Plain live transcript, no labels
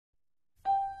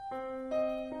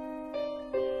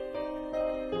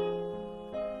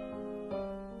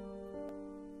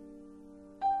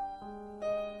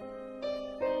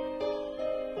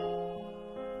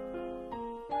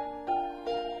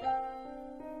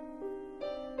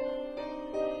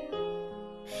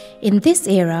In this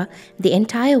era, the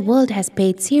entire world has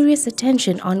paid serious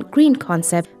attention on green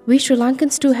concept. We Sri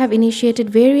Lankans too have initiated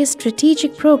various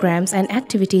strategic programs and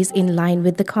activities in line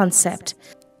with the concept.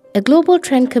 A global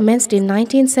trend commenced in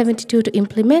 1972 to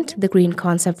implement the green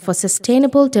concept for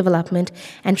sustainable development,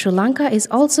 and Sri Lanka is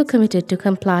also committed to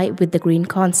comply with the green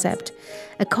concept.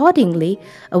 Accordingly,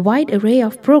 a wide array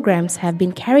of programs have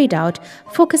been carried out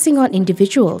focusing on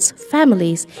individuals,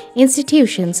 families,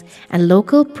 institutions, and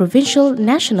local, provincial,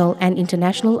 national, and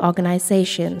international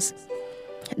organizations.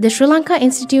 The Sri Lanka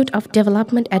Institute of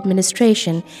Development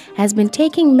Administration has been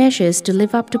taking measures to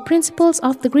live up to principles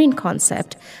of the green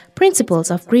concept. Principles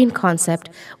of green concept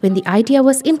when the idea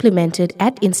was implemented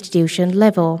at institution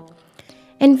level.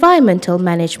 Environmental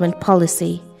management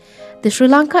policy. The Sri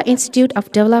Lanka Institute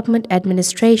of Development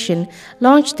Administration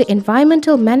launched the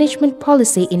environmental management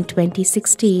policy in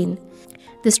 2016.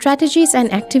 The strategies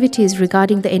and activities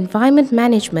regarding the environment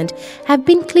management have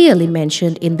been clearly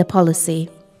mentioned in the policy.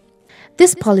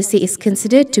 This policy is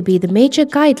considered to be the major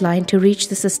guideline to reach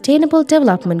the sustainable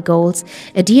development goals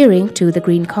adhering to the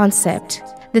green concept.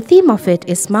 The theme of it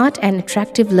is smart and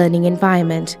attractive learning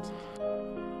environment.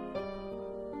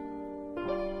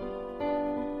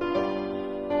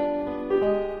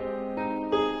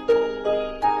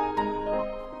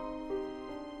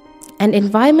 An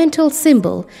environmental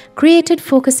symbol created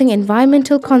focusing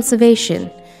environmental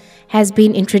conservation has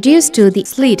been introduced to the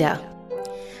SLIDA.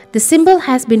 The symbol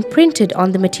has been printed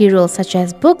on the materials such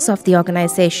as books of the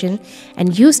organization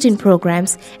and used in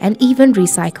programs and even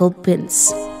recycled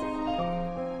bins.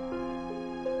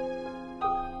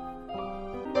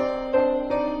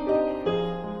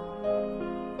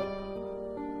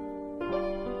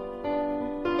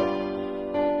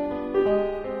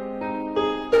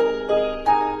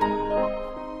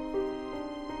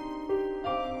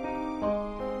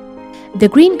 The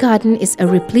green garden is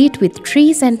replete with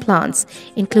trees and plants,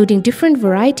 including different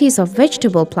varieties of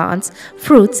vegetable plants,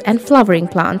 fruits and flowering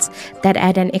plants that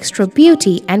add an extra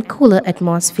beauty and cooler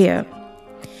atmosphere.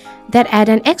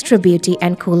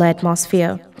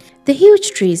 The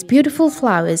huge trees, beautiful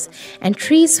flowers, and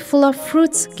trees full of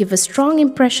fruits give a strong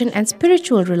impression and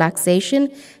spiritual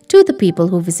relaxation to the people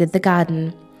who visit the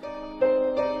garden.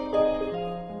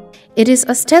 It is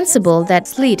ostensible that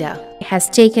SLIDA has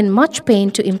taken much pain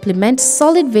to implement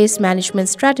solid waste management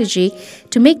strategy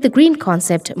to make the green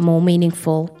concept more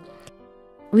meaningful.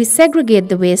 We segregate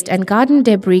the waste and garden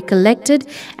debris collected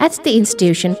at the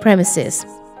institution premises.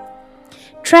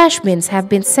 Trash bins have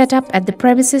been set up at the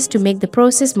premises to make the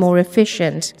process more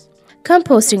efficient.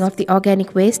 Composting of the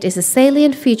organic waste is a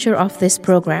salient feature of this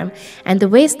program, and the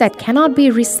waste that cannot be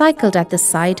recycled at the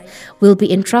site will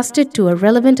be entrusted to a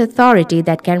relevant authority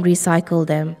that can recycle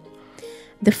them.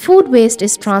 The food waste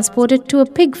is transported to a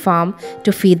pig farm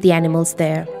to feed the animals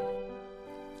there.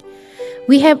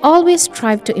 We have always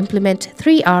strived to implement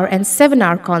 3R and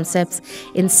 7R concepts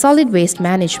in solid waste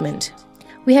management.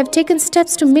 We have taken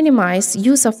steps to minimize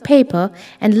use of paper,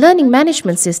 and learning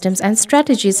management systems and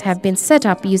strategies have been set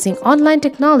up using online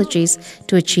technologies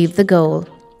to achieve the goal.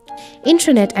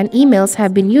 Intranet and emails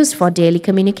have been used for daily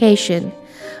communication.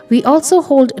 We also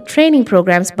hold training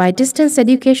programs by distance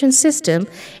education system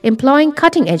employing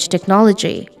cutting-edge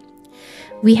technology.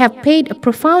 We have paid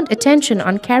profound attention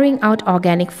on carrying out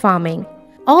organic farming.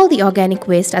 All the organic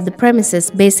waste at the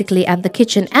premises, basically at the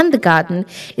kitchen and the garden,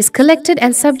 is collected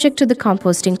and subject to the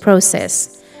composting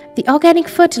process. The organic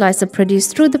fertilizer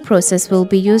produced through the process will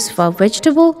be used for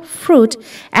vegetable, fruit,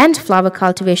 and flower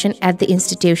cultivation at the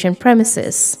institution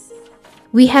premises.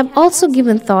 We have also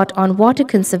given thought on water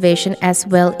conservation as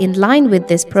well in line with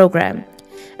this program.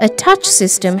 A touch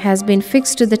system has been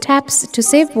fixed to the taps to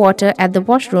save water at the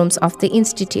washrooms of the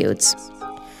institutes.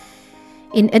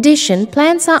 In addition,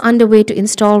 plans are underway to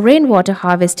install rainwater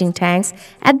harvesting tanks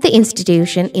at the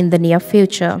institution in the near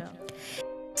future.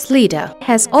 SLIDA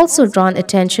has also drawn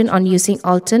attention on using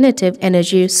alternative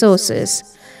energy sources.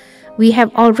 We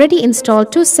have already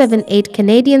installed 278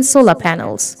 Canadian solar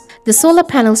panels. The solar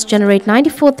panels generate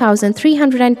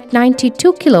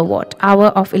 94,392 kilowatt-hour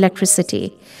of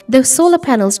electricity. The solar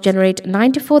panels generate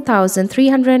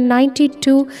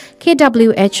 94,392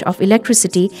 kWh of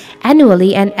electricity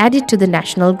annually and added to the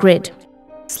national grid.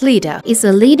 SLIDA is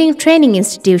a leading training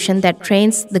institution that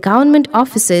trains the government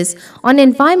officers on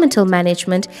environmental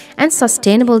management and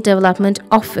sustainable development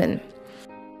often.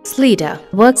 SLIDA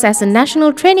works as a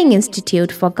national training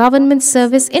institute for government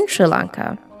service in Sri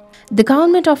Lanka. The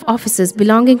government of officers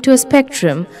belonging to a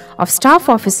spectrum of staff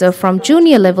officer from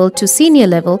junior level to senior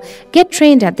level get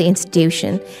trained at the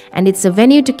institution, and it's a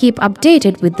venue to keep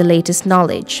updated with the latest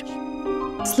knowledge.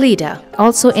 SLIDA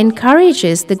also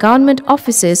encourages the government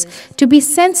offices to be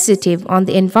sensitive on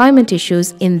the environment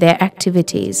issues in their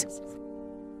activities.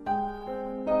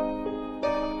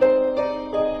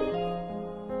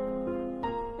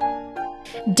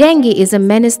 Dengue is a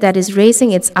menace that is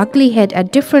raising its ugly head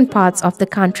at different parts of the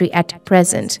country at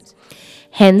present.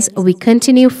 Hence, we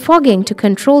continue fogging to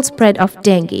control spread of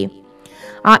dengue.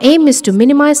 Our aim is to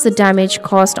minimize the damage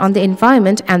caused on the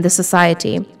environment and the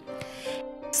society.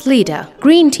 SLIDA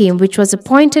Green Team, which was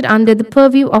appointed under the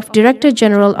purview of Director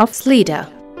General of SLIDA,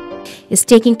 is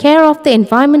taking care of the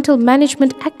environmental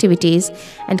management activities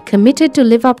and committed to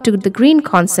live up to the green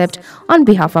concept on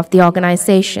behalf of the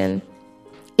organization.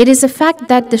 It is a fact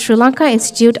that the Sri Lanka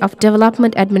Institute of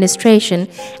Development Administration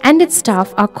and its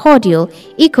staff are cordial,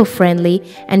 eco-friendly,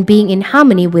 and being in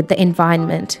harmony with the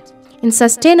environment. In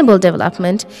sustainable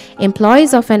development,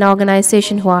 employees of an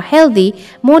organization who are healthy,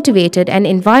 motivated, and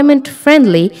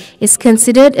environment-friendly is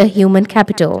considered a human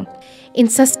capital. In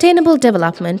sustainable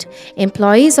development,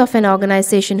 employees of an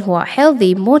organization who are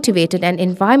healthy, motivated, and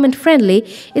environment-friendly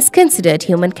is considered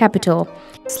human capital.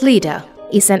 SLIDA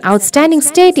is an outstanding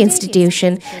state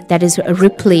institution that is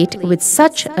replete with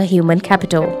such a human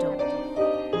capital.